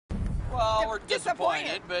Well, we're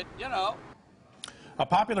disappointed, but, you know. A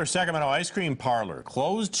popular Sacramento ice cream parlor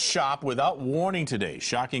closed shop without warning today,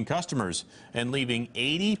 shocking customers and leaving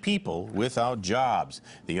 80 people without jobs.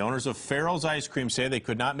 The owners of Farrell's ice cream say they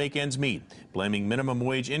could not make ends meet, blaming minimum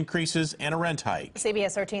wage increases and a rent hike.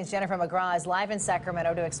 CBS 13's Jennifer McGraw is live in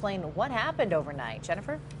Sacramento to explain what happened overnight.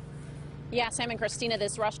 Jennifer? Yeah, Sam and Christina,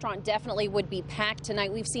 this restaurant definitely would be packed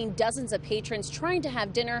tonight. We've seen dozens of patrons trying to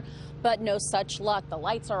have dinner, but no such luck. The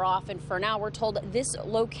lights are off, and for now, we're told this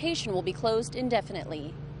location will be closed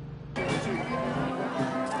indefinitely. The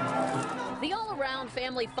all-around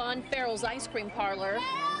family fun Farrell's Ice Cream Parlor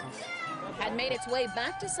had made its way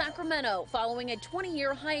back to Sacramento following a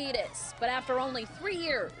 20-year hiatus. But after only 3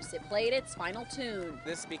 years, it played its final tune.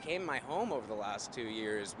 This became my home over the last 2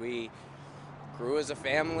 years. We grew as a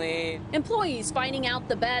family. Employees finding out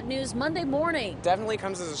the bad news Monday morning. Definitely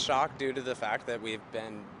comes as a shock due to the fact that we've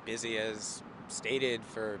been busy as stated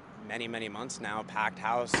for many, many months now, packed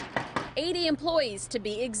house. 80 employees to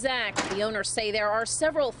be exact. The owners say there are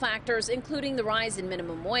several factors, including the rise in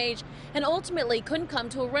minimum wage, and ultimately couldn't come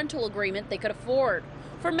to a rental agreement they could afford.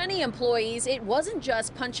 For many employees, it wasn't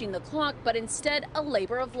just punching the clock, but instead a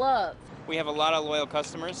labor of love. We have a lot of loyal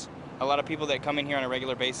customers, a lot of people that come in here on a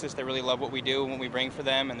regular basis. They really love what we do and what we bring for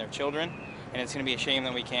them and their children, and it's going to be a shame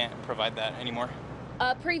that we can't provide that anymore.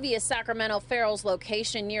 A previous Sacramento Farrell's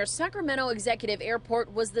location near Sacramento Executive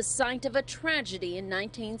Airport was the site of a tragedy in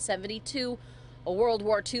 1972. A World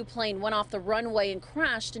War II plane went off the runway and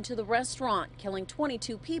crashed into the restaurant, killing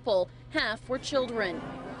 22 people, half were children.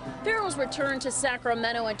 Farrell's return to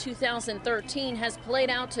Sacramento in 2013 has played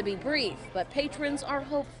out to be brief, but patrons are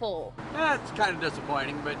hopeful. It's kind of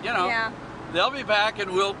disappointing, but, you know. Yeah. They'll be back,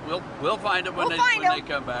 and we'll find them when they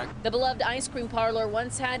come back. The beloved ice cream parlor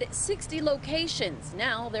once had 60 locations.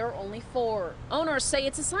 Now there are only 4. Owners say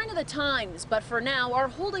it's a sign of the times, but for now are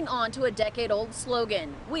holding on to a decade-old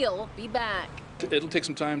slogan: "We'll be back." It'll take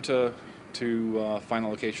some time to find a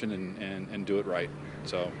location and do it right.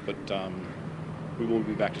 But we will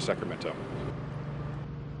be back to Sacramento.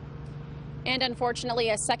 And unfortunately,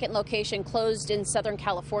 a second location closed in Southern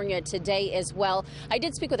California today as well. I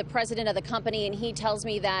did speak with the president of the company, and he tells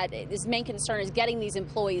me that his main concern is getting these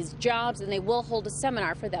employees jobs, and they will hold a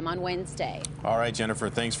seminar for them on Wednesday. All right, Jennifer,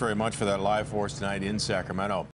 thanks very much for that live for us tonight in Sacramento.